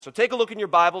So take a look in your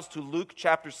Bibles to Luke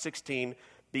chapter 16,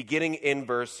 beginning in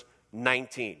verse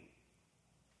 19.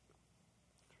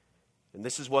 And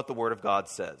this is what the Word of God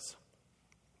says.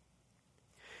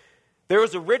 There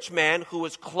was a rich man who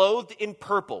was clothed in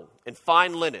purple and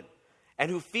fine linen, and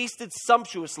who feasted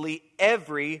sumptuously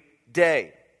every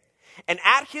day. And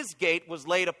at his gate was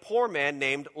laid a poor man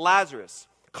named Lazarus,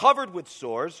 covered with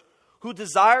sores, who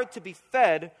desired to be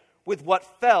fed with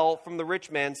what fell from the rich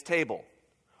man's table.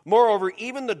 Moreover,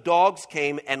 even the dogs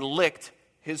came and licked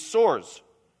his sores.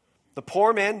 The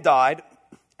poor man died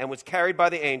and was carried by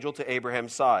the angel to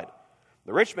Abraham's side.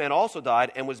 The rich man also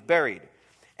died and was buried.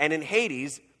 And in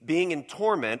Hades, being in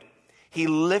torment, he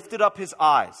lifted up his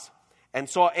eyes and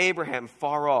saw Abraham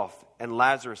far off and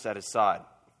Lazarus at his side.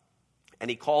 And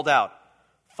he called out,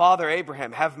 "Father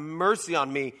Abraham, have mercy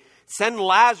on me. Send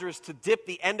Lazarus to dip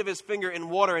the end of his finger in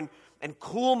water and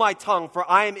cool my tongue, for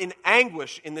I am in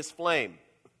anguish in this flame."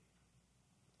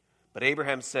 But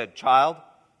Abraham said, "Child,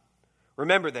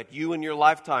 remember that you in your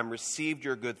lifetime received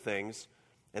your good things,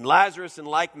 and Lazarus in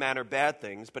like manner bad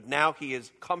things, but now he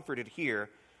is comforted here,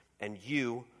 and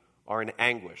you are in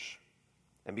anguish.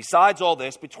 And besides all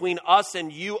this, between us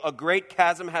and you a great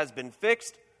chasm has been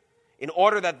fixed, in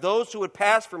order that those who would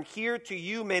pass from here to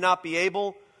you may not be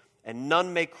able, and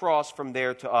none may cross from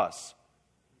there to us."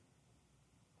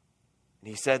 And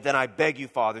he said, "Then I beg you,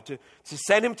 Father, to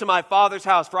send him to my father's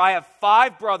house, for I have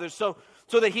 5 brothers, so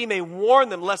that he may warn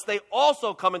them, lest they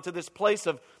also come into this place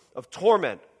of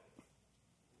torment."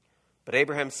 But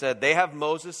Abraham said, "They have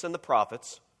Moses and the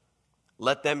prophets.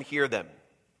 Let them hear them."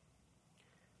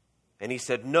 And he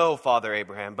said, "No, Father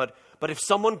Abraham, but if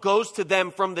someone goes to them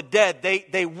from the dead,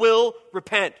 they will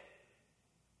repent."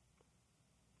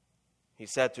 He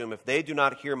said to him, "If they do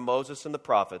not hear Moses and the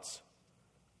prophets,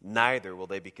 neither will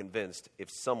they be convinced if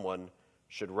someone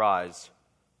should rise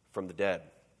from the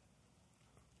dead."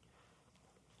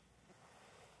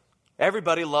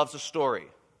 Everybody loves a story.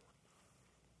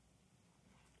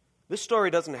 This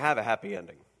story doesn't have a happy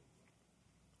ending.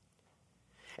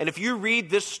 And if you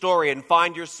read this story and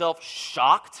find yourself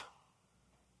shocked,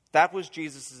 that was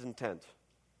Jesus' intent.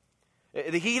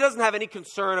 He doesn't have any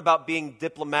concern about being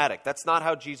diplomatic. That's not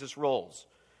how Jesus rolls.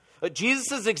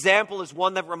 Jesus' example is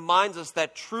one that reminds us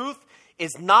that truth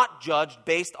is not judged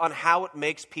based on how it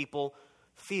makes people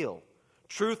feel.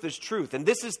 Truth is truth. And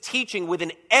this is teaching with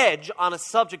an edge on a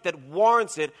subject that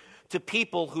warrants it to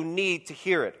people who need to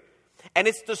hear it. And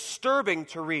it's disturbing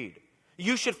to read.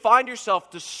 You should find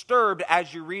yourself disturbed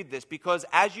as you read this, because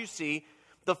as you see,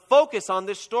 the focus on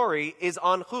this story is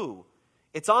on who?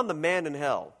 It's on the man in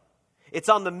hell. It's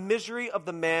on the misery of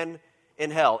the man in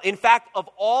hell. In fact, of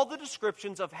all the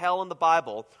descriptions of hell in the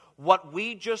Bible, what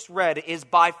we just read is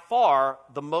by far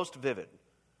the most vivid.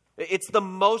 It's the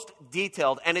most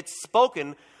detailed, and it's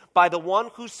spoken by the one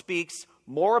who speaks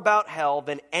more about hell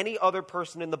than any other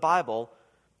person in the Bible,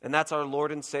 and that's our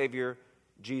Lord and Savior,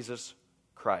 Jesus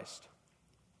Christ.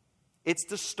 It's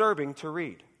disturbing to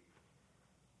read.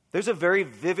 There's a very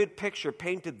vivid picture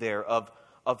painted there of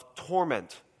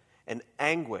torment and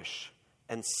anguish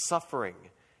and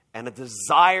suffering and a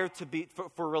desire to be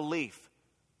for relief,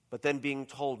 but then being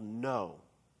told no.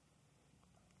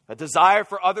 A desire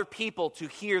for other people to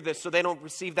hear this so they don't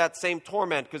receive that same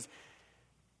torment,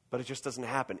 but it just doesn't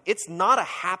happen. It's not a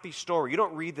happy story. You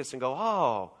don't read this and go,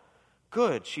 "Oh,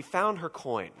 good, she found her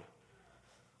coin.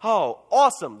 Oh,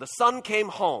 awesome, the son came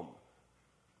home."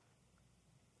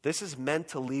 This is meant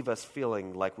to leave us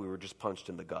feeling like we were just punched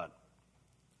in the gut.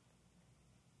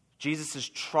 Jesus is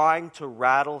trying to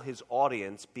rattle his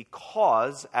audience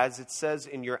because, as it says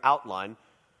in your outline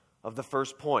of the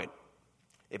first point,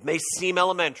 it may seem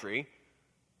elementary,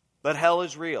 but hell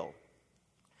is real.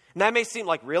 And that may seem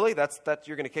like, really? That's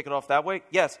you're going to kick it off that way?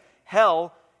 Yes,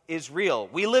 hell is real.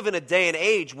 We live in a day and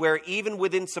age where even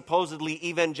within supposedly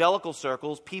evangelical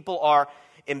circles, people are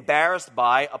embarrassed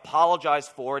by, apologize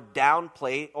for,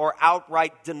 downplay, or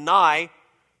outright deny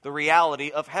the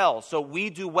reality of hell. So we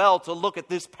do well to look at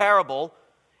this parable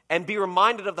and be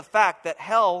reminded of the fact that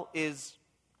hell is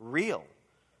real.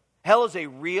 Hell is a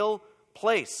real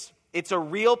place. It's a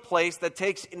real place that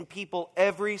takes in people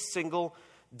every single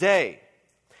day.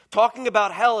 Talking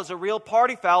about hell is a real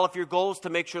party foul if your goal is to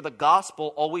make sure the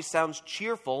gospel always sounds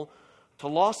cheerful to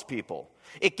lost people.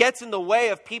 It gets in the way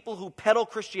of people who peddle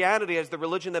Christianity as the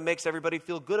religion that makes everybody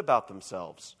feel good about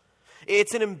themselves.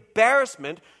 It's an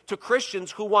embarrassment to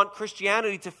Christians who want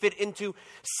Christianity to fit into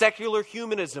secular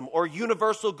humanism or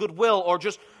universal goodwill or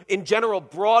just, in general,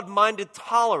 broad-minded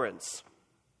tolerance.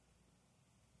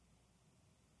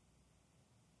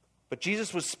 But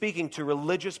Jesus was speaking to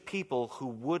religious people who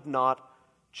would not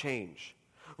change.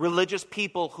 religious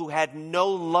people who had no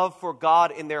love for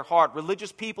God in their heart,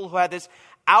 religious people who had this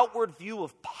outward view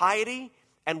of piety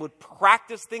and would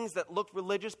practice things that looked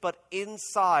religious, but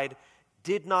inside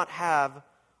did not have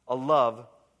a love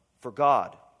for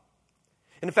God.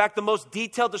 And in fact, the most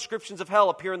detailed descriptions of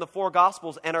hell appear in the four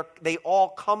Gospels, and they all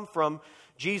come from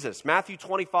Jesus. Matthew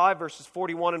 25, verses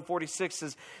 41 and 46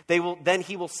 says, Then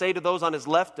he will say to those on his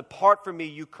left, Depart from me,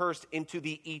 you cursed, into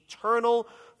the eternal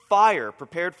fire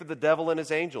prepared for the devil and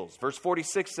his angels. Verse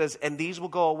 46 says, And these will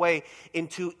go away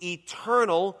into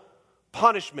eternal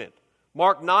punishment.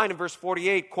 Mark 9 and verse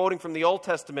 48, quoting from the Old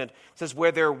Testament, says,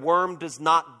 Where their worm does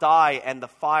not die and the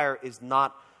fire is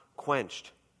not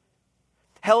quenched.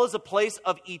 Hell is a place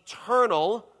of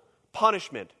eternal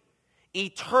punishment.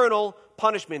 Eternal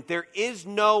punishment. There is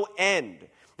no end.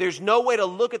 There's no way to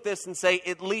look at this and say,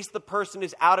 at least the person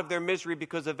is out of their misery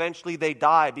because eventually they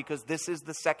die, because this is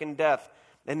the second death.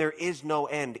 And there is no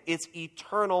end. It's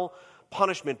eternal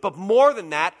punishment. But more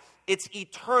than that, it's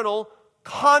eternal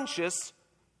conscious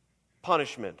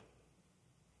punishment.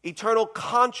 Eternal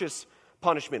conscious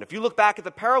punishment. If you look back at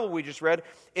the parable we just read,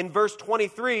 in verse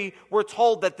 23, we're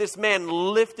told that this man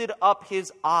lifted up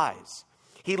his eyes.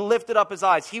 He lifted up his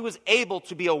eyes. He was able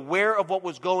to be aware of what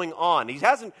was going on. He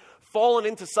hasn't fallen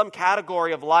into some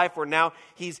category of life where now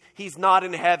he's not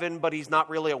in heaven, but he's not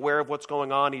really aware of what's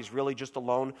going on. He's really just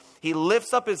alone. He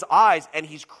lifts up his eyes and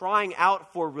he's crying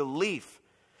out for relief.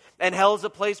 And hell is a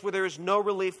place where there is no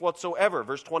relief whatsoever.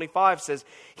 Verse 25 says,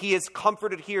 He is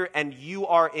comforted here and you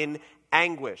are in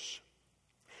anguish.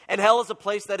 And hell is a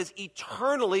place that is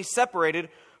eternally separated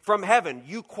from heaven.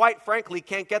 You, quite frankly,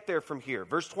 can't get there from here.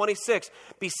 Verse 26,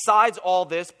 besides all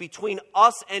this, between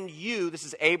us and you, this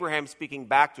is Abraham speaking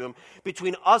back to him,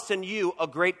 between us and you, a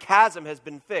great chasm has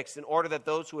been fixed, in order that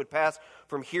those who would pass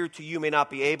from here to you may not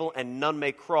be able, and none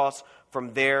may cross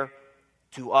from there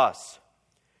to us.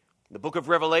 In the book of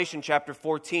Revelation, chapter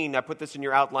 14, I put this in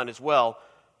your outline as well,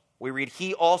 we read,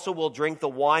 He also will drink the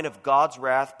wine of God's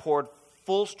wrath, poured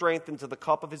full strength into the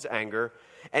cup of his anger,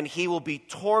 and he will be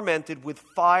tormented with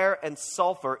fire and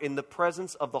sulfur in the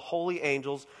presence of the holy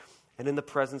angels and in the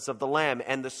presence of the Lamb.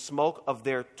 And the smoke of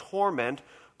their torment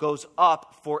goes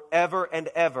up forever and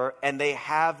ever, and they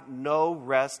have no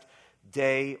rest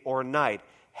day or night.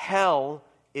 Hell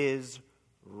is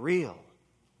real.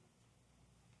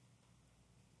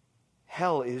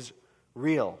 Hell is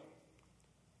real.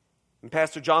 And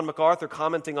Pastor John MacArthur,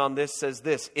 commenting on this, says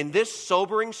this, In this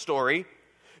sobering story,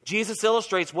 Jesus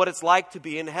illustrates what it's like to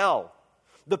be in hell.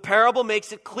 The parable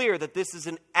makes it clear that this is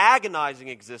an agonizing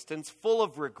existence full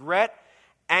of regret,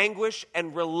 anguish,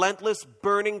 and relentless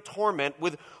burning torment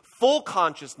with full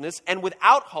consciousness and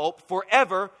without hope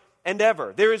forever and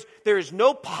ever. There is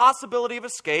no possibility of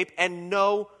escape and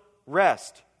no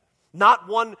rest. Not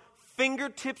one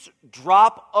fingertips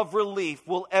drop of relief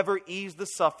will ever ease the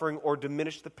suffering or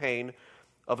diminish the pain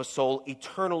of a soul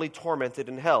eternally tormented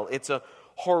in hell. It's a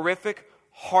horrific,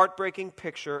 heartbreaking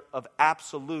picture of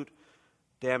absolute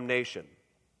damnation.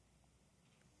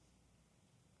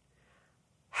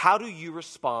 How do you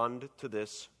respond to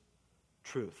this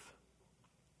truth?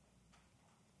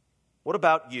 What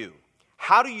about you?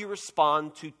 How do you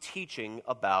respond to teaching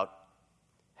about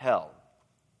hell?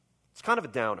 It's kind of a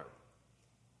downer,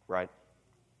 right?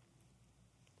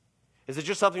 Is it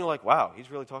just something you're like, wow,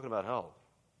 he's really talking about hell?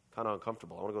 Kind of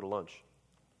uncomfortable. I want to go to lunch.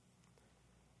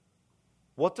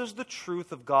 What does the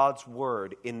truth of God's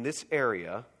word in this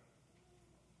area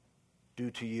do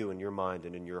to you in your mind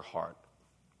and in your heart?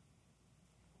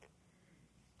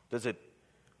 Does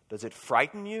it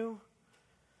frighten you?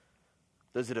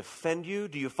 Does it offend you?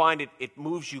 Do you find it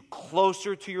moves you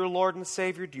closer to your Lord and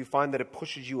Savior? Do you find that it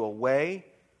pushes you away?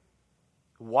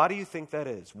 Why do you think that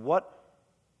is? What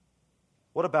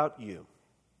about you?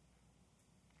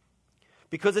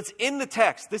 Because it's in the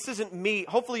text. This isn't me.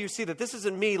 Hopefully you see that this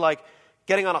isn't me like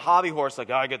getting on a hobby horse like,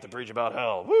 I get to preach about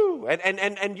hell. Woo!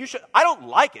 And you should. I don't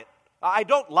like it. I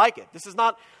don't like it. This is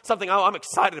not something I'm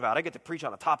excited about. I get to preach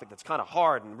on a topic that's kind of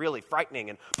hard and really frightening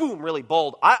and boom, really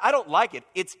bold. I don't like it.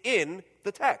 It's in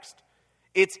the text.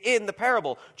 It's in the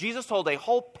parable. Jesus told a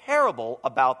whole parable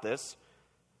about this,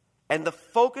 and the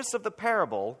focus of the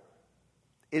parable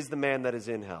is the man that is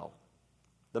in hell,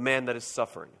 the man that is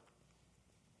suffering.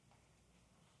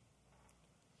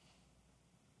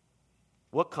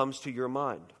 What comes to your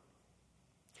mind?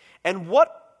 And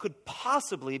what could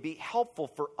possibly be helpful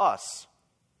for us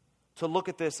to look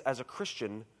at this as a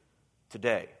Christian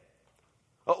today?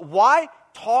 Why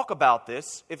talk about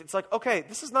this if it's like, okay,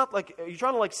 this is not like, are you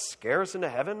trying to like scare us into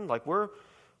heaven? Like we're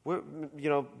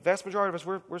vast majority of us,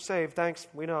 we're saved. Thanks.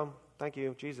 We know. Thank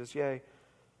you, Jesus. Yay.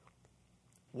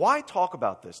 Why talk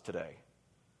about this today?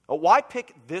 Why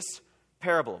pick this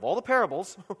parable? Of all the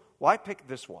parables, why pick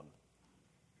this one?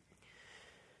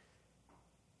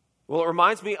 Well, it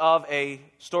reminds me of a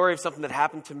story of something that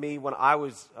happened to me when I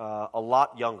was a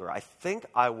lot younger. I think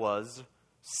I was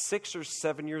 6 or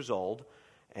 7 years old,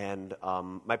 and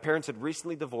my parents had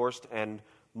recently divorced, and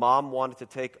Mom wanted to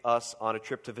take us on a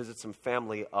trip to visit some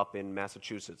family up in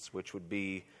Massachusetts, which would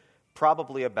be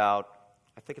probably about,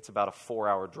 I think it's about a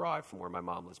 4-hour drive from where my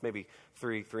mom lives, maybe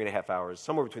 3.5 hours,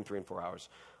 somewhere between 3 and 4 hours,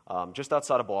 just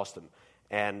outside of Boston.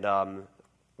 And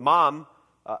Mom,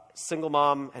 single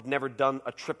mom, had never done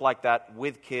a trip like that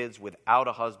with kids, without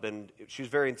a husband. She was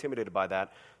very intimidated by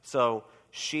that. So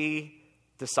she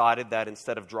decided that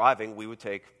instead of driving, we would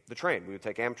take the train. We would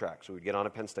take Amtrak. So we'd get on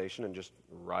at Penn Station and just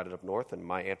ride it up north, and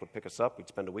my aunt would pick us up. We'd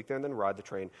spend a week there and then ride the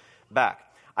train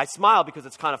back. I smile because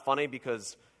it's kind of funny,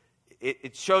 because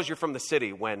it shows you're from the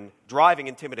city when driving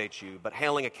intimidates you, but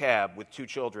hailing a cab with 2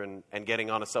 children and getting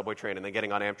on a subway train and then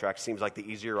getting on Amtrak seems like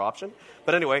the easier option.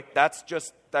 But anyway, that's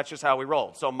just how we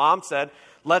rolled. So Mom said,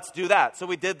 let's do that. So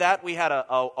we did that. We had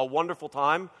a wonderful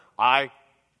time. I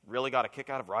really got a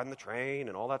kick out of riding the train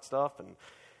and all that stuff, and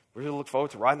really looked forward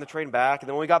to riding the train back. And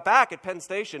then when we got back at Penn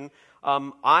Station,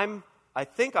 I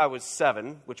think I was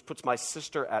 7, which puts my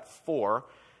sister at 4,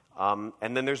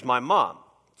 and then there's my mom.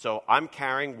 So I'm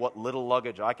carrying what little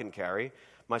luggage I can carry.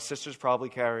 My sister's probably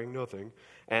carrying nothing.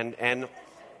 And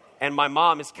my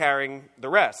mom is carrying the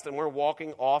rest. And we're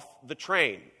walking off the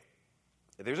train.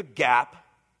 There's a gap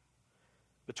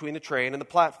between the train and the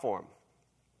platform,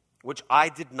 which I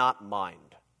did not mind.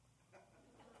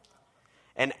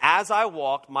 And as I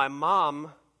walked, my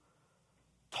mom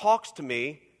talks to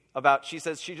me about, she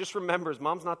says she just remembers,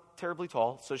 Mom's not terribly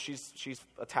tall, so she's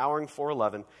a towering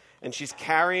 4'11", and she's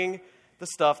carrying the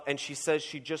stuff, and she says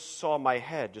she just saw my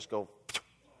head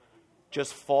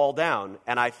just fall down.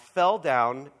 And I fell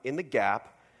down in the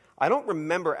gap. I don't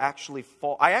remember actually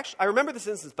I remember this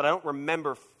instance, but I don't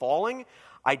remember falling.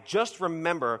 I just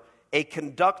remember a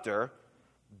conductor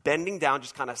bending down,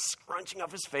 just kind of scrunching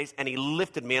up his face, and he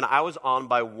lifted me, and I was on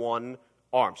by one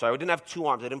arm. So I didn't have 2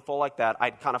 arms. I didn't fall like that.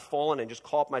 I'd kind of fallen and just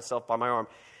caught myself by my arm.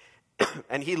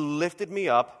 And he lifted me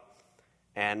up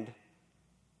and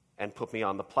put me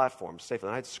on the platform safely.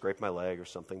 And I had scraped my leg or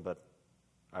something, but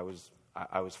I was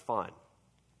fine.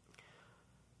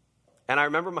 And I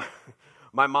remember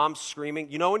my mom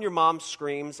screaming. You know when your mom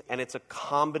screams and it's a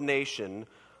combination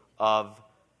of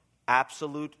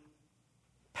absolute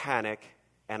panic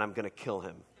and I'm going to kill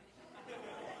him.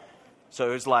 So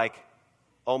it was like,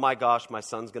 oh my gosh, my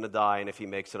son's going to die, and if he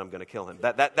makes it, I'm going to kill him.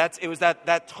 It was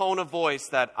that tone of voice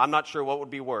that I'm not sure what would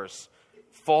be worse,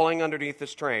 falling underneath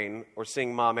this train or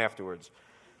seeing Mom afterwards.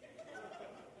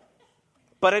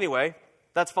 But anyway,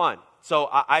 that's fine. So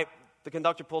the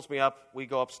conductor pulls me up. We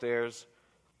go upstairs.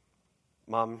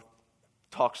 Mom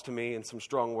talks to me in some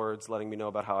strong words, letting me know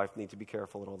about how I need to be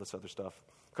careful and all this other stuff.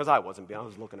 Because I wasn't. I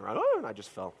was looking around, and I just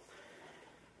fell.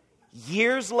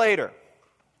 Years later,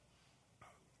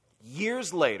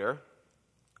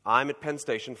 I'm at Penn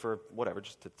Station for whatever,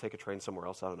 just to take a train somewhere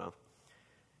else, I don't know.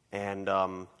 And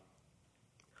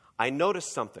I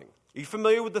noticed something. Are you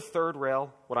familiar with the third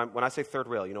rail? When I say third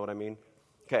rail, you know what I mean?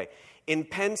 Okay. In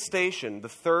Penn Station, the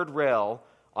third rail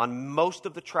on most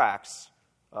of the tracks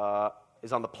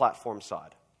is on the platform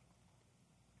side.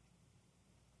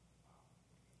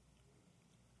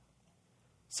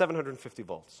 $750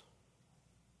 volts.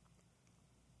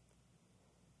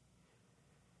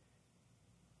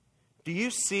 Do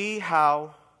you see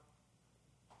how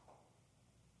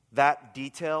that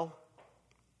detail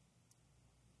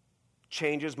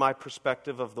changes my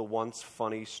perspective of the once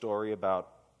funny story about,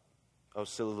 oh,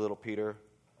 silly little Peter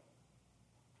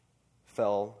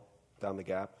fell down the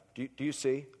gap? Do you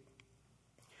see?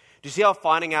 Do you see how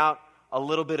finding out a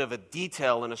little bit of a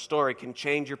detail in a story can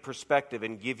change your perspective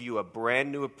and give you a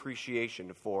brand new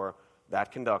appreciation for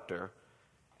that conductor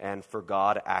and for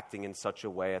God acting in such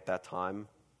a way at that time?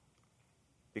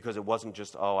 Because it wasn't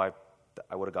just, oh, I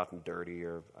would have gotten dirty,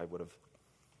 or it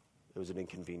was an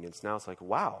inconvenience. Now it's like,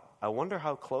 wow, I wonder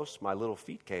how close my little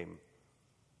feet came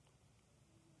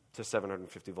to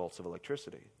 750 volts of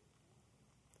electricity.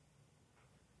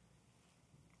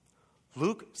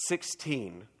 Luke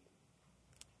 16,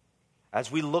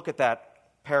 as we look at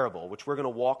that parable, which we're going to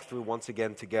walk through once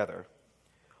again together,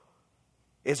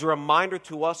 is a reminder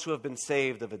to us who have been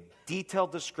saved of a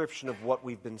detailed description of what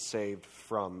we've been saved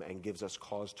from, and gives us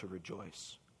cause to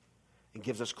rejoice. And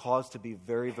gives us cause to be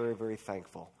very, very, very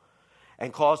thankful.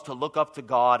 And cause to look up to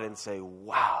God and say,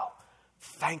 wow,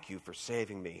 thank you for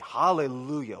saving me.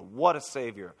 Hallelujah, what a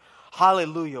Savior.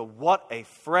 Hallelujah, what a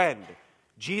friend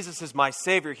Jesus is my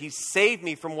Savior. He saved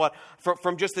me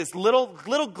from just this little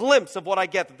glimpse of what I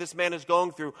get that this man is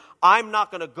going through. I'm not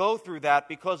going to go through that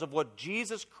because of what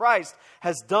Jesus Christ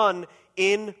has done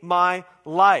in my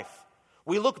life.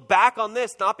 We look back on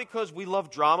this not because we love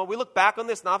drama. We look back on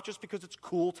this not just because it's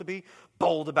cool to be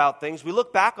bold about things. We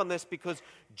look back on this because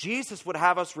Jesus would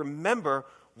have us remember,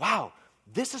 wow,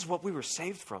 this is what we were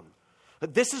saved from.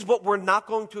 This is what we're not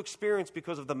going to experience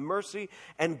because of the mercy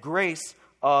and grace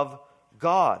of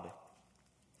God.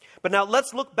 But now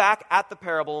let's look back at the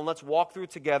parable and let's walk through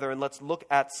it together and let's look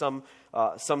at some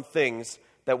things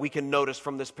that we can notice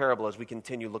from this parable as we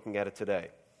continue looking at it today.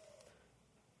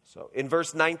 So in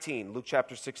verse 19, Luke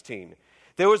chapter 16,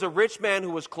 there was a rich man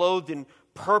who was clothed in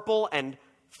purple and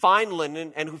fine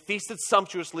linen and who feasted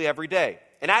sumptuously every day.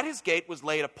 And at his gate was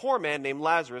laid a poor man named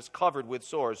Lazarus, covered with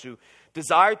sores, who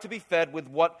desired to be fed with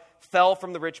what fell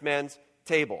from the rich man's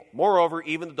table. Moreover,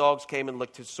 even the dogs came and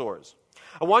licked his sores.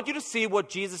 I want you to see what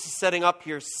Jesus is setting up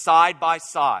here side by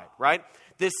side, right?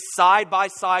 This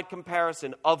side-by-side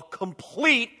comparison of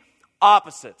complete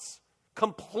opposites.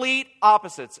 Complete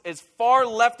opposites. As far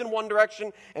left in one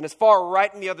direction and as far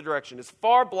right in the other direction. As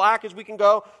far black as we can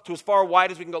go to as far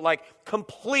white as we can go. Like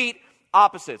complete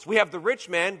opposites. We have the rich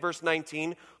man, verse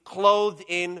 19, clothed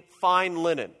in fine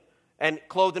linen. And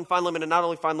clothed in fine linen, and not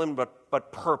only fine linen,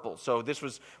 but purple. So this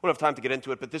was, we don't have time to get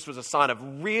into it, but this was a sign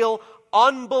of real,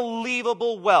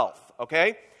 unbelievable wealth.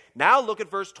 Okay? Now look at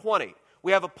verse 20.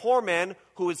 We have a poor man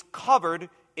who is covered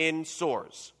in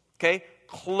sores. Okay?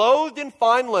 Clothed in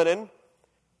fine linen,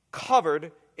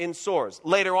 covered in sores.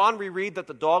 Later on, we read that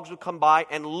the dogs would come by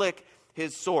and lick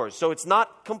his sores. So it's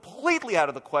not completely out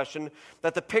of the question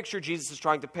that the picture Jesus is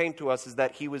trying to paint to us is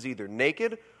that he was either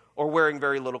naked or wearing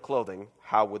very little clothing.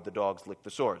 How would the dogs lick the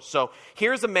sores? So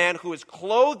here's a man who is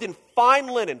clothed in fine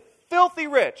linen, filthy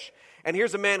rich, and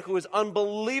here's a man who is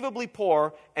unbelievably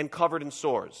poor and covered in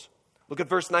sores. Look at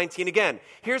verse 19 again.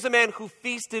 Here's a man who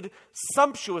feasted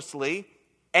sumptuously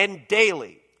and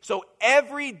daily. So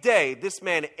every day this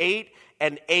man ate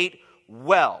and ate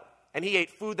well. And he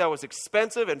ate food that was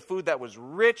expensive and food that was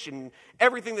rich and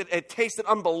everything that it tasted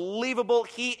unbelievable.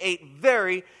 He ate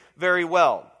very, very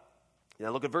well. Now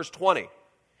look at verse 20.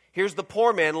 Here's the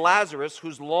poor man, Lazarus,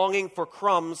 who's longing for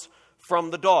crumbs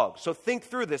from the dogs. So think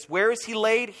through this. Where is he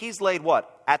laid? He's laid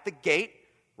what? At the gate,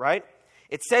 right?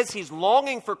 It says he's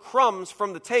longing for crumbs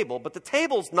from the table, but the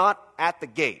table's not at the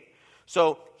gate.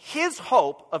 So his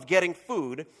hope of getting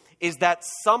food is that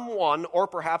someone, or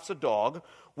perhaps a dog,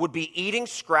 would be eating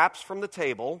scraps from the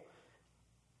table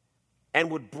and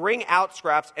would bring out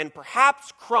scraps, and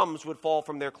perhaps crumbs would fall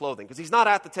from their clothing, because he's not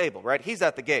at the table, right? He's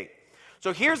at the gate.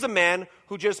 So here's a man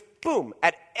who just, boom,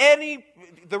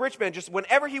 the rich man, just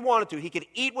whenever he wanted to, he could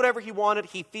eat whatever he wanted.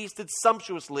 He feasted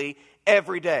sumptuously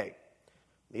every day.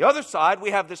 The other side, we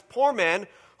have this poor man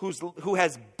who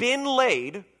has been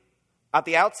laid at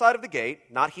the outside of the gate.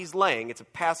 Not he's laying, it's a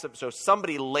passive, so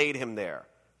somebody laid him there.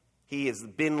 He has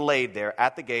been laid there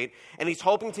at the gate, and he's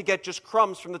hoping to get just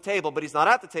crumbs from the table, but he's not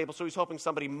at the table, so he's hoping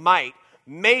somebody might,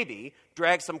 maybe,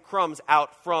 drag some crumbs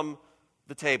out from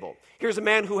the table. Here's a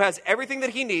man who has everything that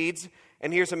he needs,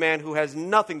 and here's a man who has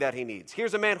nothing that he needs.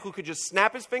 Here's a man who could just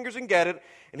snap his fingers and get it,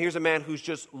 and here's a man who's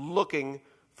just looking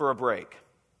for a break.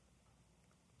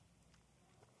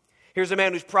 Here's a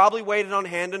man who's probably waited on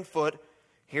hand and foot.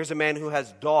 Here's a man who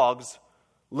has dogs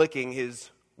licking his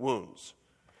wounds.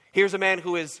 Here's a man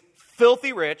who is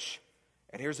filthy rich,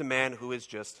 and here's a man who is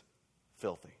just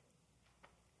filthy.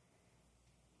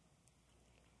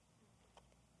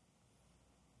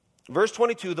 Verse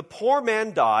 22, the poor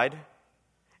man died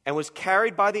and was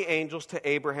carried by the angels to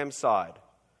Abraham's side.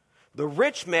 The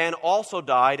rich man also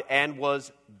died and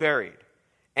was buried.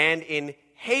 And in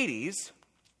Hades,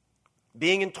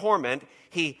 being in torment,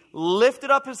 he lifted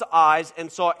up his eyes and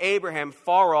saw Abraham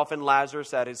far off and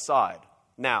Lazarus at his side.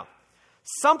 Now,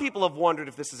 some people have wondered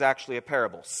if this is actually a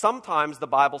parable. Sometimes the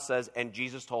Bible says, and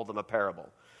Jesus told them a parable.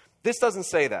 This doesn't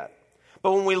say that.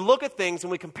 But when we look at things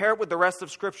and we compare it with the rest of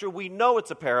Scripture, we know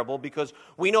it's a parable because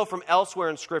we know from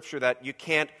elsewhere in Scripture that you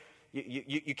can't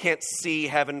see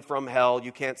heaven from hell.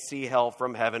 You can't see hell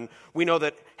from heaven. We know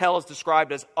that hell is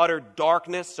described as utter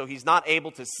darkness, so he's not able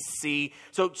to see.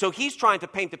 So he's trying to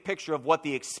paint the picture of what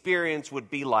the experience would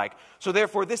be like. So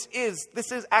therefore, this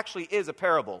actually is a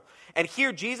parable. And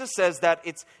here Jesus says that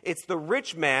it's the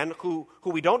rich man who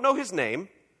we don't know his name,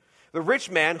 the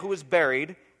rich man who is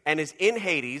buried and is in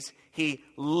Hades. He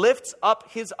lifts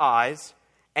up his eyes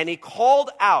and he called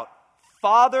out,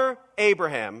 "Father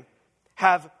Abraham,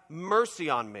 have mercy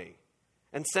on me,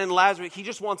 and send Lazarus. He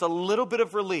just wants a little bit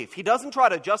of relief. He doesn't try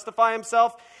to justify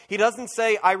himself. He doesn't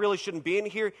say, I really shouldn't be in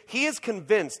here. He is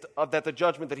convinced that the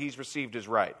judgment that he's received is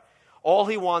right. All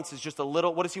he wants is just a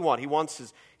little. What does he want? He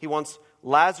wants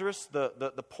Lazarus,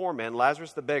 the poor man,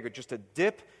 Lazarus the beggar, just to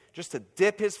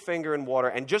dip his finger in water,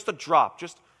 and just a drop,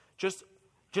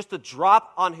 just a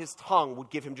drop on his tongue would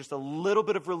give him just a little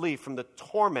bit of relief from the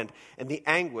torment and the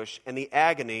anguish and the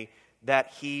agony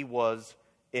that he was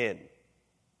in.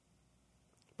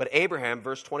 But Abraham,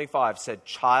 verse 25, said,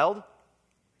 Child,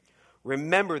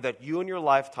 remember that you in your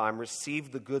lifetime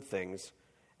received the good things,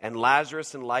 and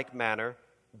Lazarus in like manner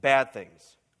bad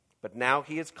things. But now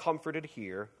he is comforted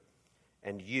here,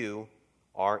 and you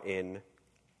are in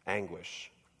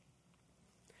anguish.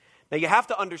 Now you have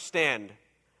to understand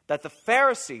that the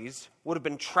Pharisees would have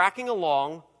been tracking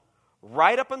along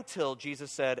right up until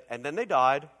Jesus said, and then they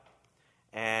died,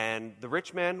 and the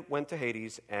rich man went to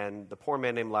Hades, and the poor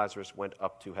man named Lazarus went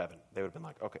up to heaven. They would have been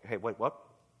like, okay, hey, wait, what?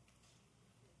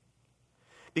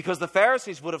 Because the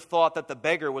Pharisees would have thought that the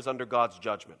beggar was under God's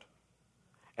judgment,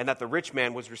 and that the rich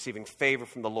man was receiving favor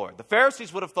from the Lord. The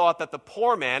Pharisees would have thought that the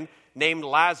poor man named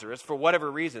Lazarus, for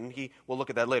whatever reason, we'll look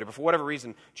at that later, but for whatever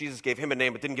reason, Jesus gave him a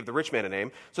name but didn't give the rich man a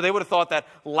name. So they would have thought that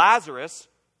Lazarus,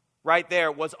 right there,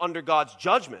 was under God's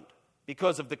judgment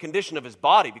because of the condition of his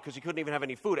body, because he couldn't even have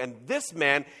any food. And this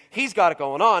man, he's got it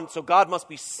going on, so God must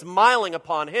be smiling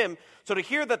upon him. So to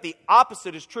hear that the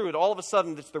opposite is true, and all of a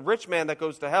sudden it's the rich man that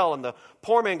goes to hell and the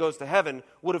poor man goes to heaven,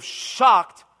 would have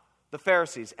shocked the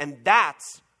Pharisees. And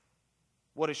that's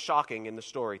what is shocking in the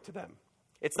story to them.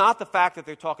 It's not the fact that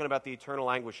they're talking about the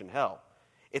eternal anguish in hell.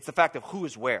 It's the fact of who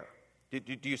is where.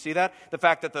 Do you see that? The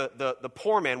fact that the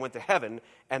poor man went to heaven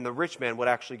and the rich man would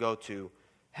actually go to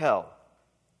hell.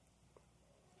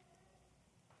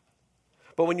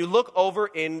 But when you look over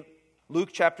in Luke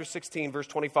chapter 16, verse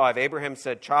 25, Abraham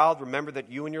said, Child, remember that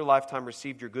you in your lifetime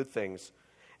received your good things,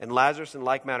 and Lazarus in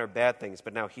like manner bad things,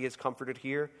 but now he is comforted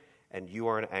here, and you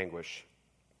are in anguish.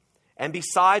 And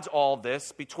besides all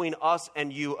this, between us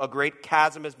and you, a great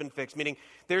chasm has been fixed, meaning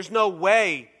there's no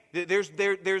way, there's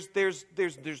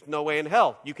no way in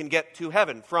hell you can get to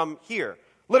heaven from here.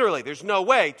 Literally, there's no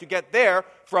way to get there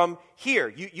from here.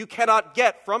 You cannot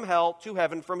get from hell to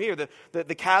heaven from here.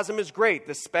 The chasm is great.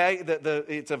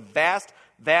 It's a vast,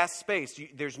 vast space.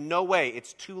 There's no way.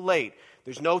 It's too late.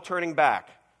 There's no turning back.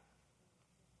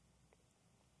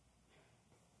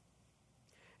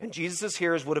 And Jesus'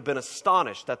 hearers would have been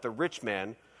astonished that the rich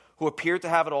man, who appeared to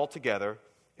have it all together,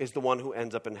 is the one who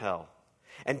ends up in hell.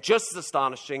 And just as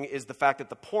astonishing is the fact that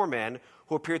the poor man,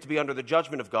 who appeared to be under the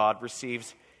judgment of God,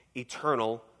 receives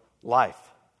eternal life.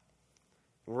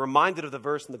 We're reminded of the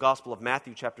verse in the Gospel of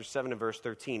Matthew, chapter 7 and verse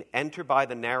 13. Enter by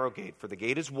the narrow gate, for the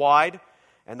gate is wide,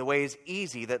 and the way is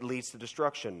easy that leads to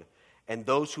destruction, and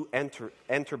those who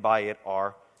enter by it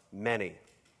are many.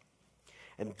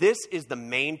 And this is the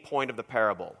main point of the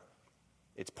parable.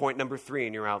 It's point number 3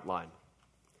 in your outline.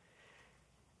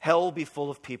 Hell will be full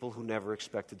of people who never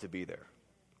expected to be there.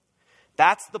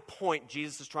 That's the point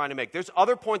Jesus is trying to make. There's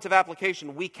other points of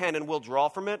application we can and will draw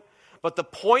from it, but the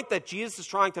point that Jesus is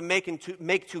trying to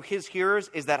make to his hearers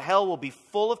is that hell will be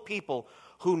full of people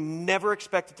who never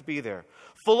expected to be there.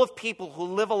 Full of people who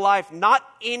live a life not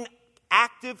in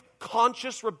active,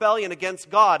 conscious rebellion against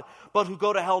God, but who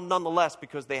go to hell nonetheless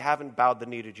because they haven't bowed the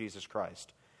knee to Jesus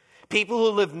Christ. People who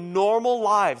live normal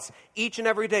lives each and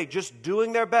every day, just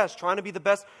doing their best, trying to be the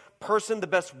best person, the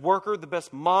best worker, the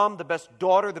best mom, the best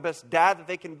daughter, the best dad that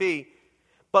they can be,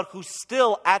 but who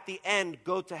still at the end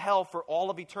go to hell for all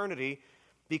of eternity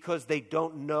because they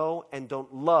don't know and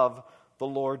don't love the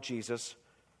Lord Jesus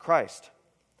Christ.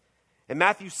 And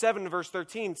Matthew 7 verse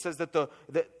 13 says that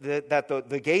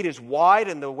the gate is wide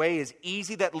and the way is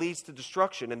easy that leads to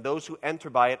destruction, and those who enter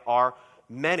by it are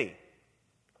many.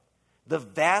 The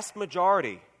vast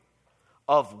majority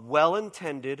of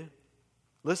well-intended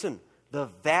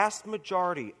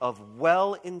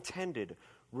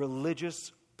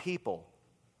religious people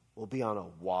will be on a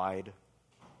wide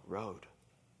road.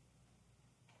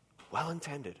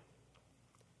 Well-intended.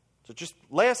 So just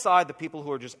lay aside the people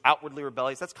who are just outwardly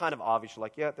rebellious. That's kind of obvious. You're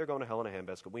like, yeah, they're going to hell in a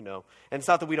handbasket. We know. And it's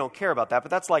not that we don't care about that, but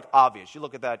that's like obvious. You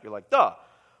look at that, you're like, duh.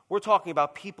 We're talking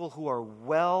about people who are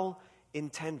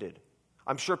well-intended.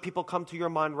 I'm sure people come to your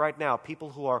mind right now, people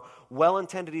who are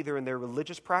well-intended either in their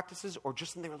religious practices or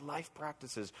just in their life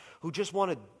practices, who just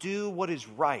want to do what is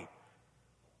right,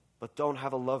 but don't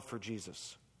have a love for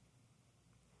Jesus.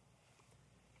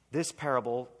 This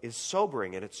parable is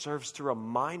sobering, and it serves to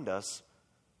remind us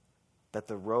that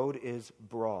the road is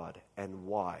broad and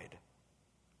wide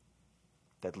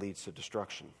that leads to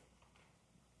destruction.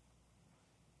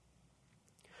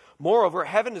 Moreover,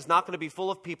 heaven is not going to be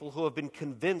full of people who have been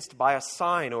convinced by a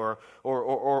sign or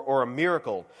a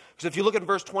miracle. Because if you look at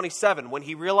verse 27, when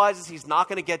he realizes he's not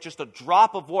going to get just a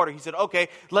drop of water, he said, okay,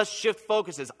 let's shift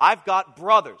focuses. I've got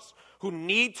brothers who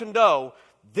need to know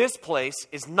this place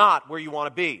is not where you want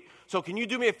to be. So can you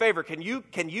do me a favor? Can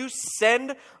you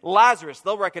send Lazarus?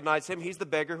 They'll recognize him. He's the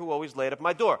beggar who always laid at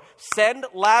my door. Send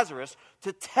Lazarus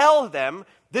to tell them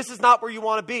this is not where you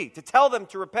want to be, to tell them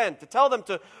to repent, to tell them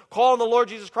to call on the Lord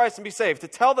Jesus Christ and be saved, to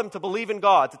tell them to believe in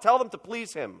God, to tell them to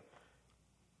please him.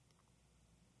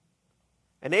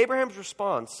 And Abraham's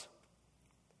response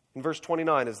in verse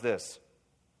 29 is this: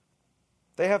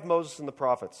 they have Moses and the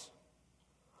prophets.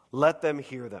 Let them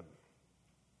hear them.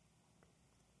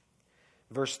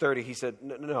 Verse 30, he said,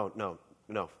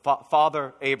 no.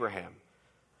 Father Abraham.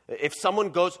 If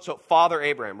someone goes, so Father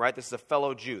Abraham, right? This is a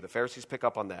fellow Jew. The Pharisees pick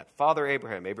up on that. Father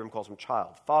Abraham. Abraham calls him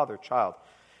child. Father, child.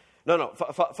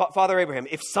 Father Abraham.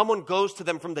 If someone goes to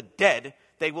them from the dead,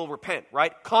 they will repent,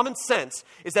 right? Common sense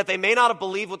is that they may not have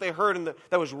believed what they heard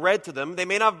that was read to them. They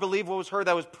may not have believed what was heard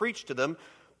that was preached to them.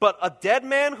 But a dead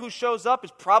man who shows up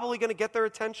is probably going to get their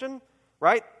attention.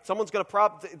 Right? It's going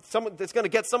to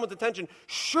get someone's attention.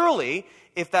 Surely,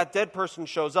 if that dead person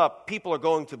shows up, people are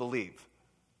going to believe.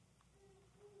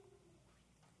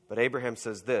 But Abraham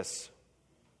says this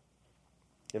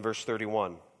in verse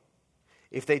 31.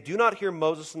 If they do not hear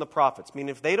Moses and the prophets, meaning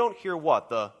if they don't hear what?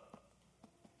 The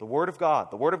word of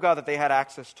God that they had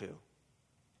access to.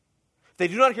 If they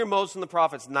do not hear Moses and the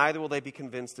prophets, neither will they be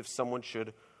convinced if someone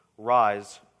should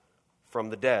rise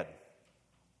from the dead.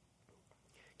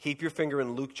 Keep your finger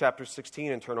in Luke chapter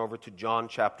 16 and turn over to John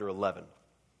chapter 11.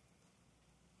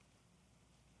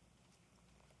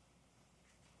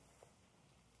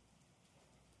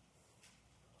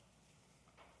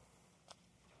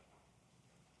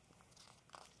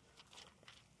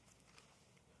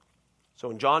 So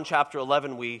in John chapter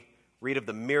 11, we read of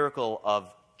the miracle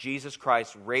of Jesus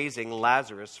Christ raising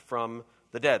Lazarus from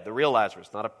the dead. The real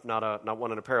Lazarus, not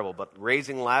one in a parable, but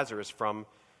raising Lazarus from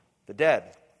the dead.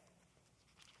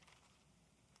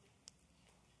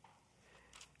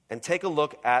 And take a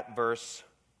look at verse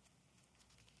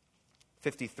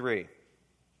 53.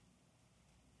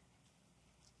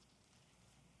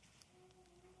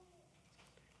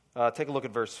 Take a look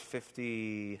at verse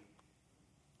 50.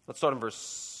 Let's start in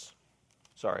verse...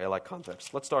 Sorry, I like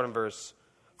context. Let's start in verse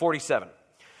 47.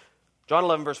 John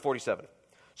 11, verse 47.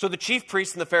 So the chief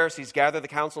priests and the Pharisees gathered the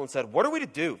council and said, "What are we to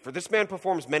do? For this man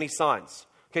performs many signs."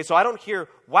 Okay, so I don't hear,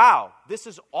 "Wow, this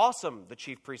is awesome," the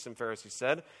chief priests and Pharisees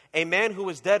said. "A man who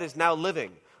was dead is now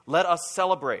living. Let us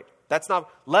celebrate." That's not,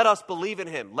 "Let us believe in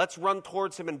him. Let's run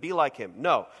towards him and be like him."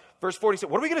 No. Verse 46,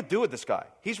 what are we going to do with this guy?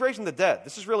 He's raising the dead.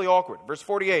 This is really awkward. Verse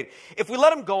 48, if we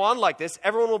let him go on like this,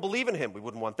 everyone will believe in him. We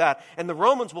wouldn't want that. And the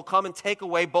Romans will come and take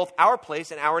away both our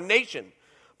place and our nation.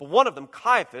 But one of them,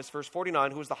 Caiaphas, verse 49,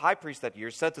 who was the high priest that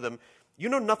year, said to them, "You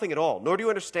know nothing at all, nor do you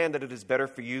understand that it is better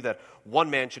for you that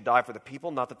one man should die for the people,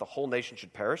 not that the whole nation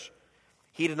should perish."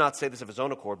 He did not say this of his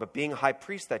own accord, but being high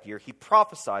priest that year, he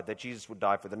prophesied that Jesus would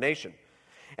die for the nation.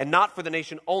 And not for the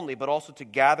nation only, but also to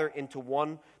gather into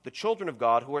one the children of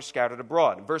God who are scattered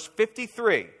abroad. In verse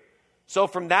 53, so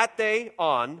from that day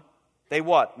on, they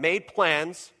what? Made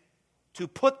plans to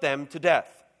put them to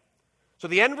death. So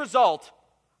the end result,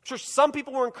 I'm sure some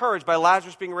people were encouraged by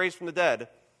Lazarus being raised from the dead,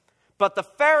 but the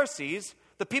Pharisees,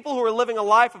 the people who were living a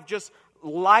life of just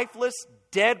lifeless,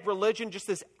 dead religion, just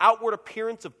this outward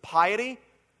appearance of piety,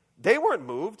 they weren't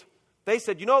moved. They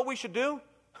said, "You know what we should do?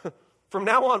 From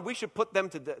now on, we should put them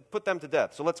to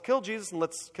death. So let's kill Jesus and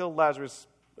let's kill Lazarus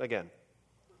again."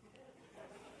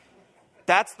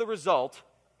 That's the result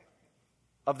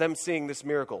of them seeing this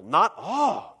miracle. Not,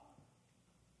 oh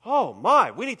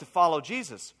my, we need to follow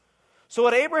Jesus. So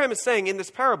what Abraham is saying in this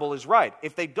parable is right.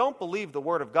 If they don't believe the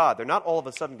word of God, they're not all of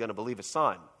a sudden going to believe a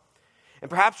sign. And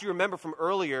perhaps you remember from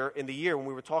earlier in the year when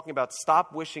we were talking about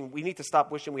we need to stop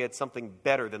wishing we had something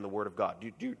better than the Word of God.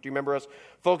 Do you remember us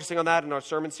focusing on that in our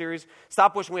sermon series?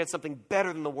 Stop wishing we had something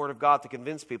better than the Word of God to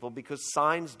convince people, because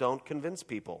signs don't convince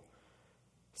people.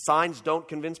 Signs don't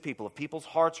convince people. If people's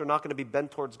hearts are not going to be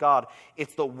bent towards God,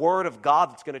 it's the Word of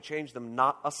God that's going to change them,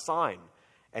 not a sign.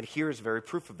 And here is very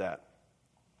proof of that.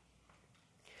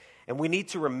 And we need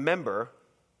to remember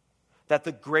that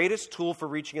the greatest tool for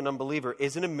reaching an unbeliever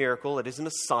isn't a miracle, it isn't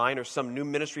a sign or some new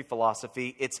ministry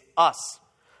philosophy. It's us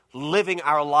living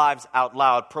our lives out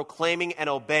loud, proclaiming and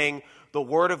obeying the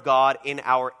Word of God in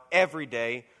our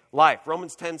everyday life.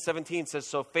 Romans 10:17 says,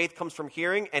 so faith comes from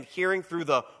hearing, and hearing through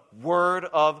the Word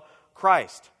of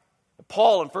Christ.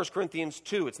 Paul in 1 Corinthians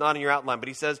 2, it's not in your outline, but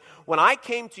he says, when I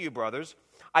came to you, brothers,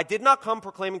 I did not come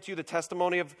proclaiming to you the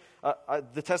testimony of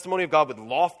God with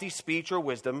lofty speech or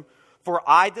wisdom, for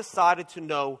I decided to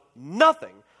know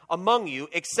nothing among you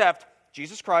except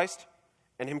Jesus Christ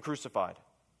and him crucified.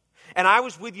 And I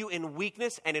was with you in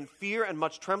weakness and in fear and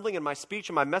much trembling, and my speech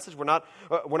and my message were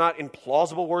not in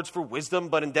plausible words for wisdom,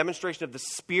 but in demonstration of the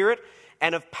Spirit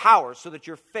and of power, so that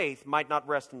your faith might not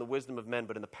rest in the wisdom of men,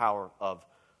 but in the power of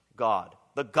God.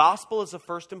 The gospel is of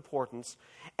first importance,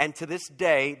 and to this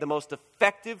day, the most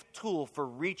effective tool for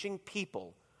reaching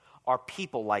people are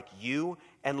people like you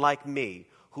and like me,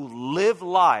 who live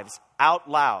lives out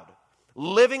loud,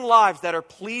 living lives that are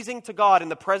pleasing to God in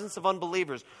the presence of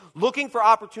unbelievers, looking for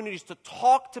opportunities to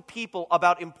talk to people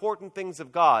about important things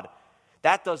of God.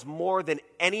 That does more than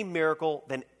any miracle,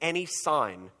 than any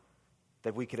sign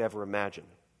that we could ever imagine.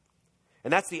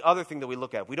 And that's the other thing that we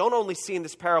look at. We don't only see in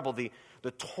this parable the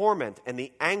torment and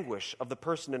the anguish of the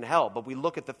person in hell, but we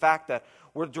look at the fact that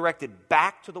we're directed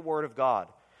back to the Word of God.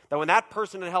 That when that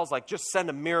person in hell is like, just send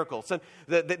a miracle,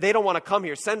 they don't want to come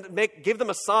here, give them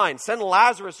a sign, send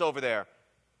Lazarus over there.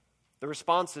 The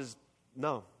response is,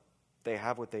 no, they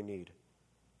have what they need.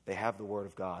 They have the Word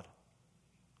of God.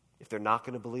 If they're not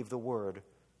going to believe the Word,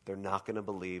 they're not going to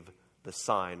believe the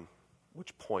sign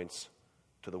which points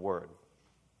to the Word.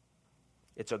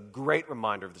 It's a great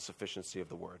reminder of the sufficiency of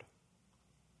the Word.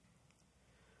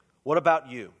 What about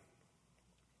you?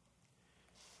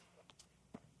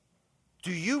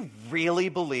 Do you really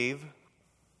believe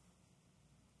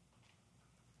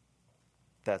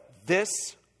that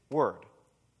this Word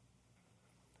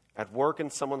at work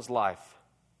in someone's life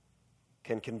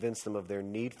can convince them of their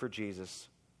need for Jesus,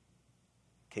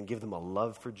 can give them a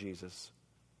love for Jesus,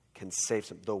 can save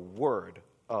them? The Word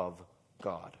of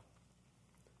God.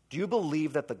 Do you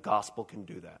believe that the gospel can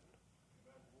do that?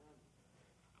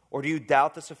 Or do you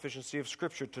doubt the sufficiency of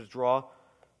Scripture to draw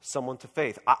someone to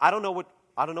faith? I don't know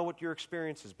what your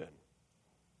experience has been.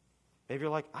 Maybe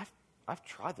you're like, I've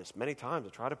tried this many times. I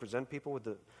try to present people with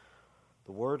the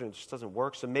Word and it just doesn't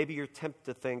work. So maybe you're tempted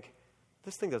to think,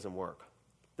 this thing doesn't work.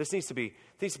 This needs to be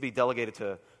delegated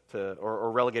to or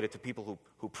relegated to people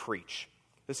who preach.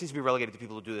 This needs to be relegated to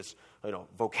people who do this,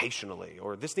 vocationally,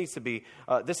 or this needs to be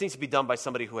done by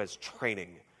somebody who has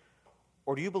training.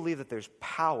 Or do you believe that there's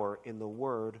power in the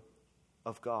Word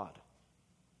of God?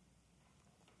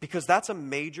 Because that's a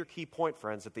major key point,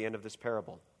 friends, at the end of this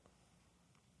parable.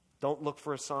 Don't look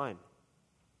for a sign.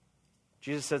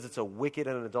 Jesus says it's a wicked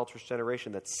and an adulterous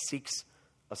generation that seeks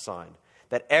a sign.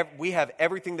 That we have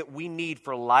everything that we need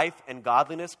for life and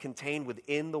godliness contained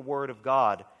within the Word of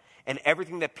God. And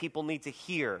everything that people need to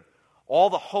hear, all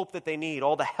the hope that they need,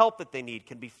 all the help that they need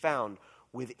can be found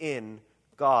within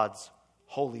God's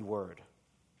holy Word.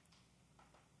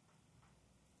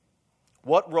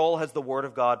 What role has the Word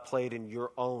of God played in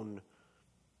your own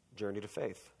journey to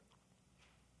faith?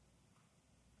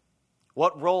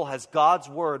 What role has God's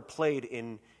Word played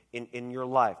in your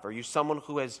life? Are you someone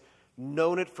who has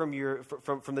known it from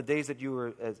the days that you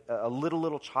were a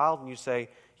little child, and you say,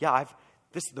 yeah,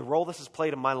 the role this has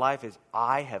played in my life is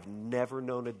I have never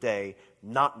known a day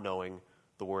not knowing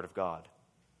the Word of God.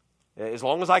 As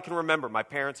long as I can remember, my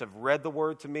parents have read the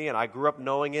Word to me, and I grew up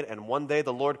knowing it, and one day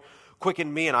the Lord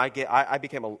quickened me, and I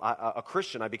became a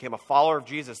Christian. I became a follower of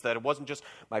Jesus, that it wasn't just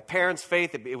my parents'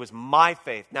 faith, it was my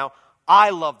faith. Now,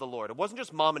 I love the Lord. It wasn't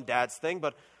just mom and dad's thing,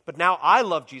 but now I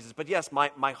love Jesus. But yes,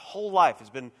 my whole life has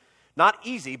been not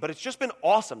easy, but it's just been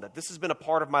awesome that this has been a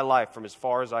part of my life from as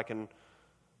far as I can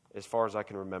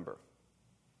remember.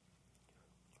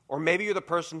 Or maybe you're the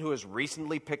person who has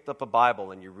recently picked up a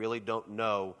Bible and you really don't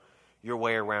know your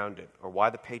way around it, or why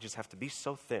the pages have to be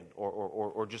so thin,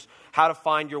 or just how to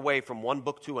find your way from one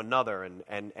book to another,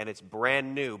 and it's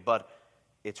brand new, but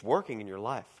it's working in your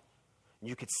life.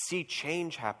 You could see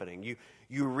change happening.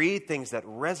 You read things that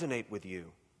resonate with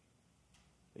you.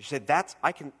 You say, that's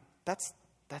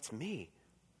me.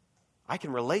 I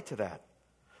can relate to that.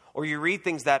 Or you read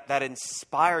things that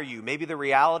inspire you. Maybe the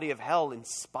reality of hell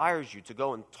inspires you to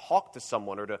go and talk to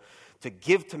someone, or to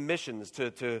give to missions,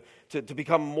 to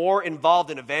become more involved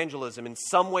in evangelism in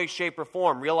some way, shape, or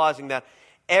form, realizing that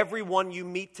everyone you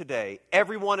meet today,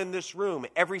 everyone in this room,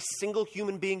 every single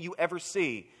human being you ever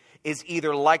see is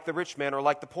either like the rich man or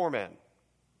like the poor man.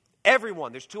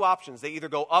 Everyone, there's two options. They either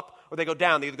go up or they go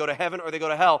down. They either go to heaven or they go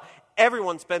to hell.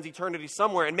 Everyone spends eternity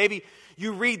somewhere. And maybe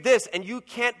you read this and you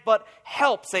can't but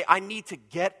help say, I need to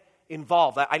get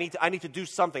involved. I need to do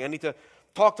something. I need to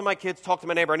talk to my kids, talk to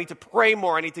my neighbor. I need to pray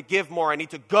more. I need to give more. I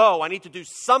need to go. I need to do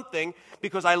something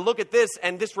because I look at this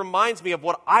and this reminds me of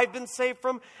what I've been saved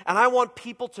from, and I want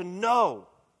people to know.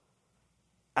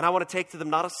 And I want to take to them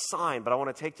not a sign, but I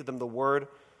want to take to them the Word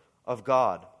of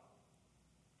God.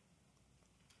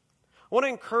 I want to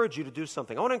encourage you to do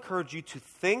something. I want to encourage you to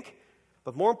think,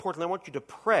 but more importantly, I want you to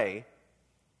pray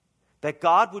that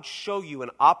God would show you an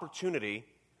opportunity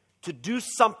to do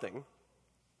something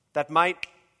that might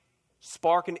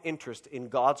spark an interest in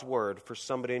God's word for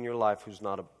somebody in your life who's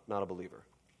not a believer.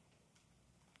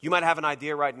 You might have an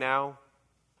idea right now,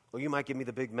 or you might give me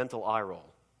the big mental eye roll.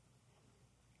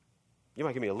 You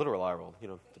might give me a literal eye roll,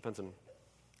 depends on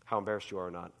how embarrassed you are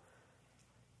or not.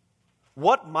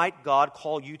 What might God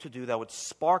call you to do that would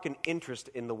spark an interest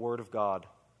in the Word of God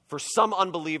for some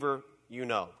unbeliever you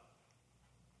know?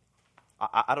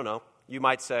 I don't know. You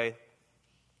might say,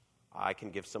 I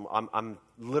can give I'm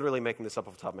literally making this up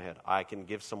off the top of my head. I can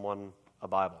give someone a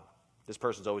Bible. This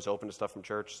person's always open to stuff from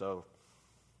church, so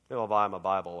maybe I'll buy them a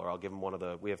Bible, or I'll give them one of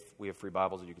the, we have free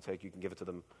Bibles that you can take. You can give it to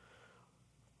them.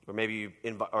 Or maybe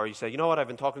you say, you know what, I've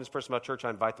been talking to this person about church, I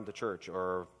invite them to church.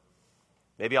 Or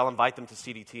maybe I'll invite them to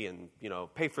CDT and,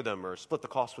 pay for them or split the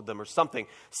cost with them or something.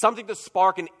 Something to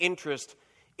spark an interest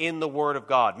in the Word of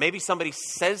God. Maybe somebody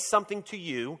says something to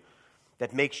you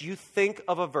that makes you think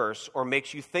of a verse or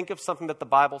makes you think of something that the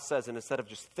Bible says, and instead of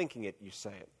just thinking it, you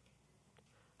say it.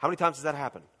 How many times does that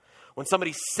happen? When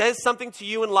somebody says something to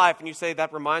you in life and you say,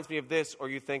 that reminds me of this, or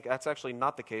you think, that's actually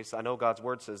not the case, I know God's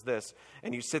Word says this,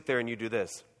 and you sit there and you do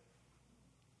this.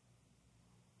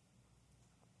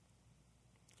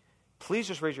 Please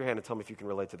just raise your hand and tell me if you can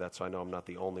relate to that so I know I'm not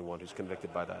the only one who's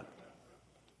convicted by that.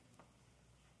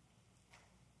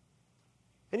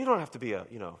 And you don't have to be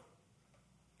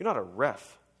you're not a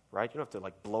ref, right? You don't have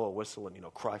to blow a whistle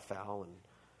and, cry foul.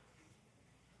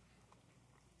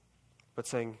 But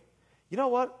saying, you know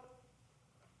what?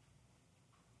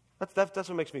 That's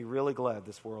what makes me really glad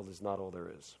this world is not all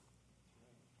there is.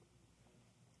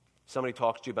 Somebody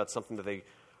talks to you about something that they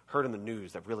heard in the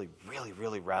news that really, really,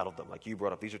 really rattled them, like you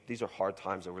brought up. These are hard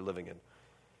times that we're living in.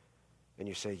 And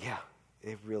you say, yeah,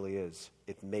 it really is.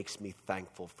 It makes me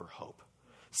thankful for hope.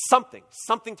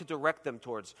 Something to direct them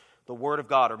towards the Word of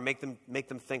God, or make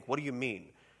them think, what do you mean?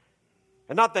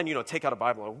 And not then, take out a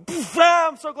Bible and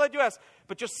I'm so glad you asked.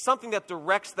 But just something that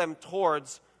directs them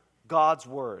towards God's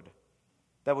Word,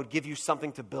 that would give you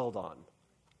something to build on.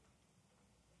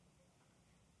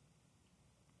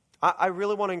 I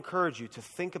really want to encourage you to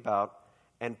think about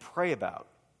and pray about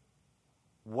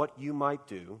what you might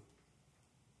do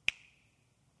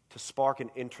to spark an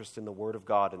interest in the Word of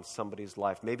God in somebody's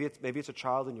life. Maybe it's a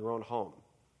child in your own home.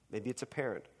 Maybe it's a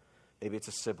parent. Maybe it's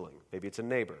a sibling. Maybe it's a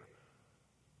neighbor.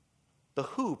 The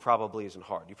who probably isn't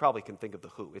hard. You probably can think of the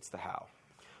who. It's the how.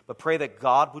 But pray that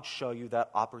God would show you that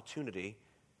opportunity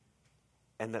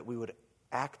and that we would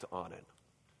act on it.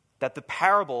 That the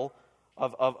parable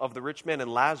of the rich man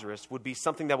and Lazarus would be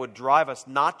something that would drive us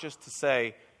not just to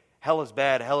say, hell is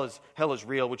bad, hell is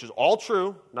real, which is all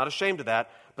true, not ashamed of that,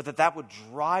 but that would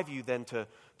drive you then to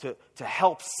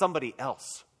help somebody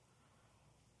else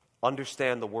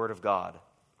understand the Word of God.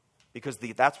 Because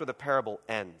that's where the parable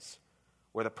ends,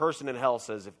 where the person in hell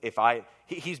says,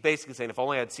 he's basically saying, if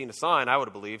only I'd seen a sign, I would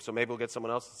have believed, so maybe we'll get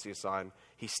someone else to see a sign.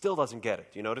 He still doesn't get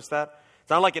it. Do you notice that? It's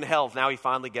not like in hell, now he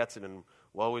finally gets it, and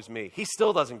woe is me. He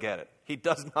still doesn't get it. He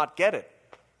does not get it.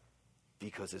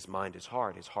 Because his mind is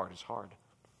hard. His heart is hard.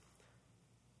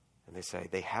 And they say,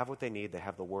 they have what they need. They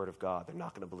have the Word of God. They're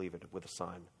not going to believe it with a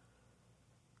sign.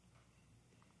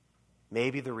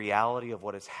 Maybe the reality of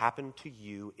what has happened to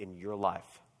you in your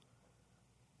life,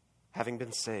 having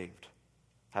been saved,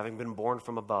 having been born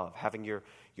from above, having your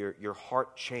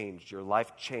heart changed, your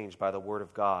life changed by the Word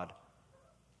of God,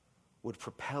 would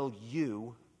propel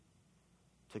you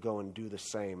to go and do the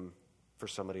same for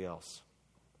somebody else.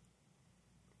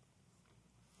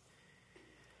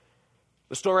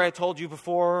 The story I told you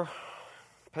before,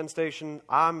 Penn Station,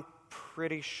 I'm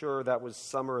pretty sure that was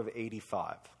summer of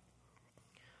 85.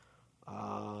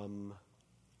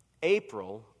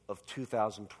 April of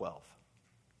 2012.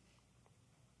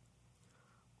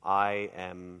 I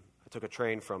took a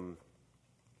train from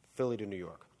Philly to New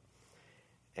York.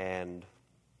 And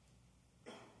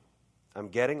I'm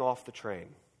getting off the train.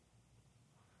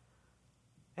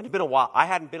 And it's been a while. I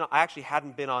actually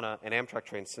hadn't been on an Amtrak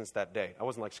train since that day. I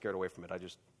wasn't scared away from it. I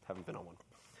just haven't been on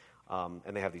one.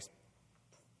 And they have these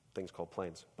things called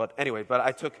planes. But anyway,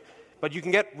 but you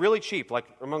can get really cheap.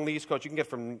 Among the East Coast, you can get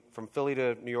from Philly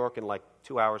to New York in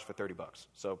 2 hours for $30.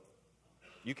 So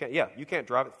you can't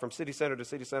drive it from city center to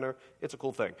city center. It's a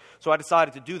cool thing. So I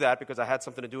decided to do that because I had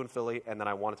something to do in Philly, and then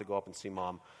I wanted to go up and see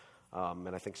Mom,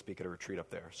 and I think speak at a retreat up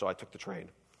there. So I took the train.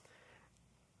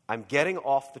 I'm getting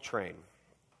off the train.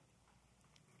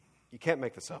 You can't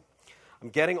make this up. I'm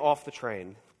getting off the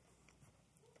train,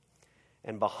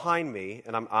 and behind me,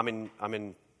 and I'm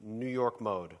in New York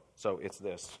mode, so it's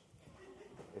this.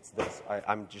 It's this.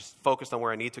 I'm just focused on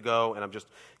where I need to go, and I'm just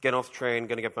getting off the train,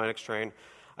 going to get my next train.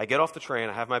 I get off the train.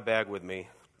 I have my bag with me.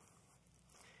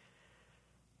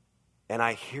 And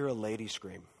I hear a lady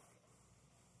scream.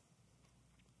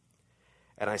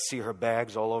 And I see her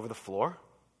bags all over the floor.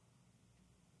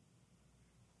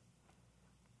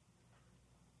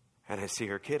 And I see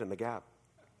her kid in the gap.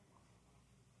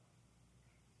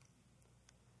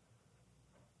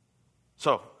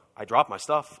 So I drop my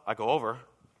stuff. I go over.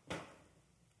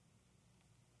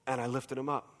 And I lifted him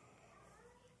up.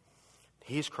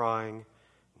 He's crying.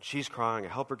 She's crying. I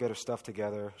help her get her stuff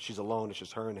together. She's alone. It's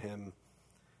just her and him.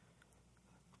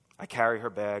 I carry her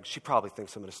bags. She probably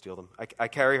thinks I'm going to steal them. I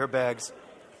carry her bags.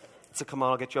 I said, come on,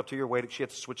 I'll get you up to your waiting. She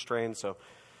had to switch trains, so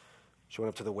she went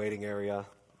up to the waiting area.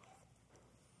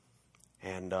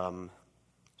 And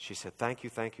she said, thank you,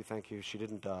 thank you, thank you. She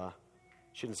didn't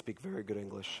speak very good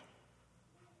English.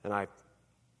 And I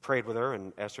prayed with her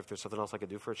and asked her if there's something else I could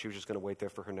do for her. She was just going to wait there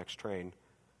for her next train.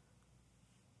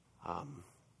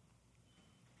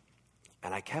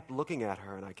 And I kept looking at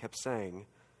her and I kept saying,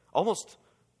 almost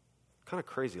kind of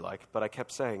crazy-like, but I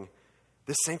kept saying,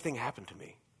 this same thing happened to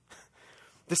me.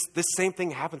 This same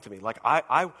thing happened to me. Like,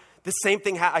 this same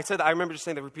thing, I remember just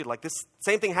saying that repeatedly, like, this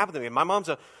same thing happened to me. My mom's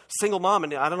a single mom,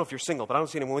 and I don't know if you're single, but I don't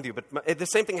see anyone with you, but the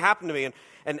same thing happened to me,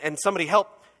 and somebody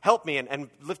helped me and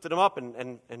lifted him up,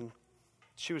 and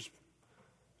she was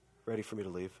ready for me to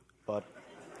leave. But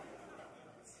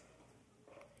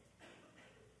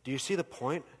do you see the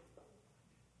point?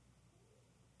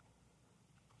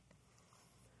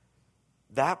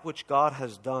 That which God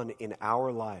has done in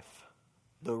our life,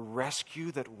 the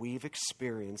rescue that we've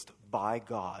experienced by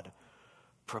God,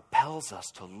 propels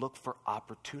us to look for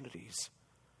opportunities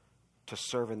to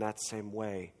serve in that same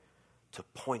way, to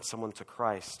point someone to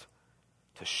Christ,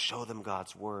 to show them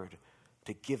God's word,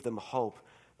 to give them hope,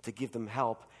 to give them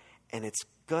help. And it's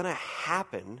going to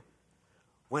happen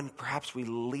when perhaps we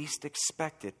least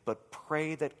expect it, but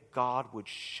pray that God would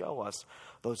show us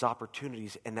those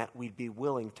opportunities and that we'd be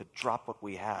willing to drop what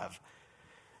we have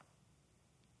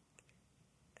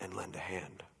and lend a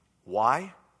hand.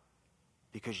 Why?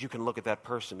 Because you can look at that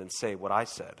person and say what I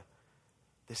said.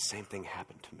 This same thing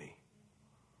happened to me.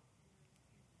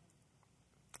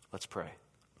 Let's pray.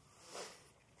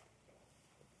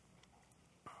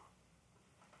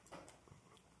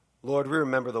 Lord, we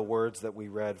remember the words that we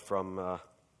read from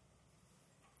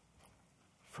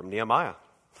Nehemiah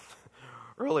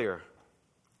earlier.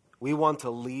 We want to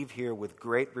leave here with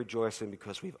great rejoicing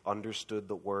because we've understood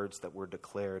the words that were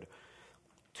declared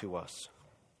to us.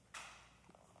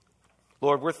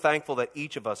 Lord, we're thankful that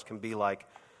each of us can be like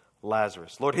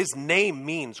Lazarus. Lord, his name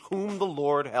means whom the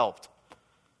Lord helped.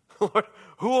 Lord,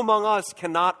 who among us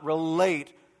cannot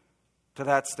relate to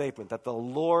that statement, that the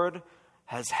Lord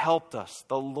has helped us,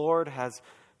 the Lord has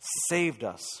saved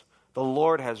us, the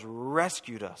Lord has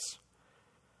rescued us.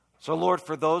 So, Lord,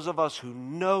 for those of us who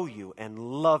know you and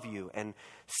love you and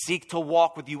seek to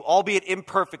walk with you, albeit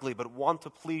imperfectly, but want to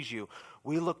please you,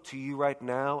 we look to you right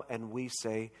now and we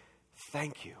say,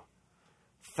 thank you.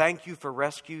 Thank you for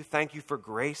rescue. Thank you for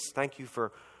grace. Thank you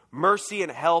for mercy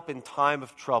and help in time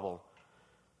of trouble.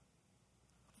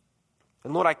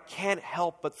 And Lord, I can't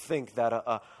help but think that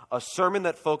a sermon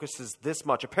that focuses this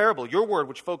much, a parable, your word,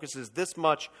 which focuses this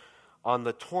much on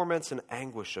the torments and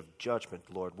anguish of judgment,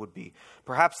 Lord,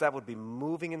 perhaps that would be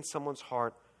moving in someone's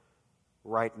heart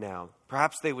right now.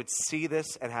 Perhaps they would see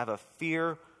this and have a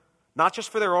fear, not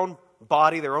just for their own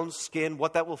body, their own skin,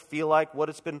 what that will feel like, what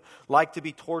it's been like to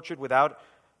be tortured without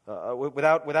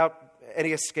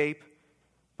any escape,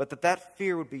 but that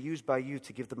fear would be used by you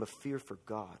to give them a fear for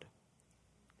God.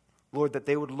 Lord, that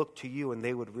they would look to you and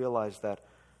they would realize that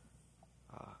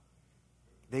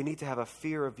they need to have a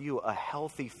fear of you, a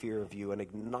healthy fear of you, an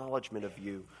acknowledgement of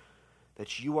you,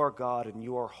 that you are God and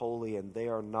you are holy and they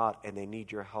are not, and they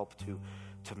need your help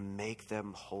to make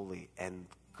them holy. And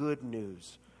good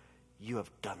news, you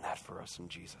have done that for us in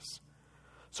Jesus.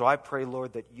 So I pray,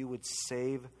 Lord, that you would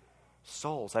save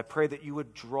souls. I pray that you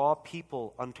would draw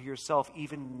people unto yourself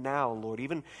even now, Lord,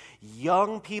 even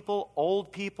young people,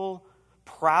 old people,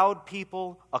 proud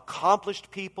people,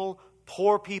 accomplished people,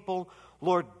 poor people.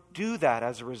 Lord, do that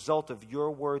as a result of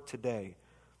your word today.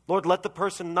 Lord, let the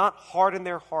person not harden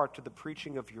their heart to the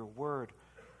preaching of your word,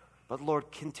 but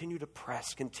Lord, continue to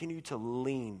press, continue to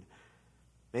lean.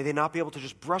 May they not be able to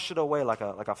just brush it away like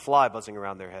a fly buzzing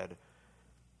around their head.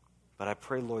 But I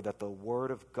pray, Lord, that the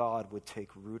word of God would take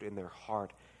root in their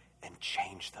heart and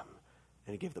change them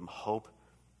and give them hope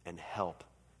and help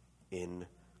in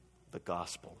the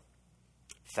gospel.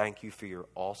 Thank you for your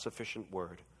all-sufficient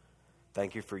word.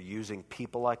 Thank you for using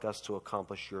people like us to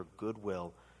accomplish your good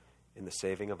will. in the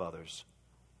saving of others.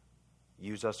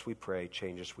 Use us, we pray.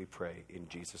 Change us, we pray. In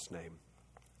Jesus' name,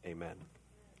 amen.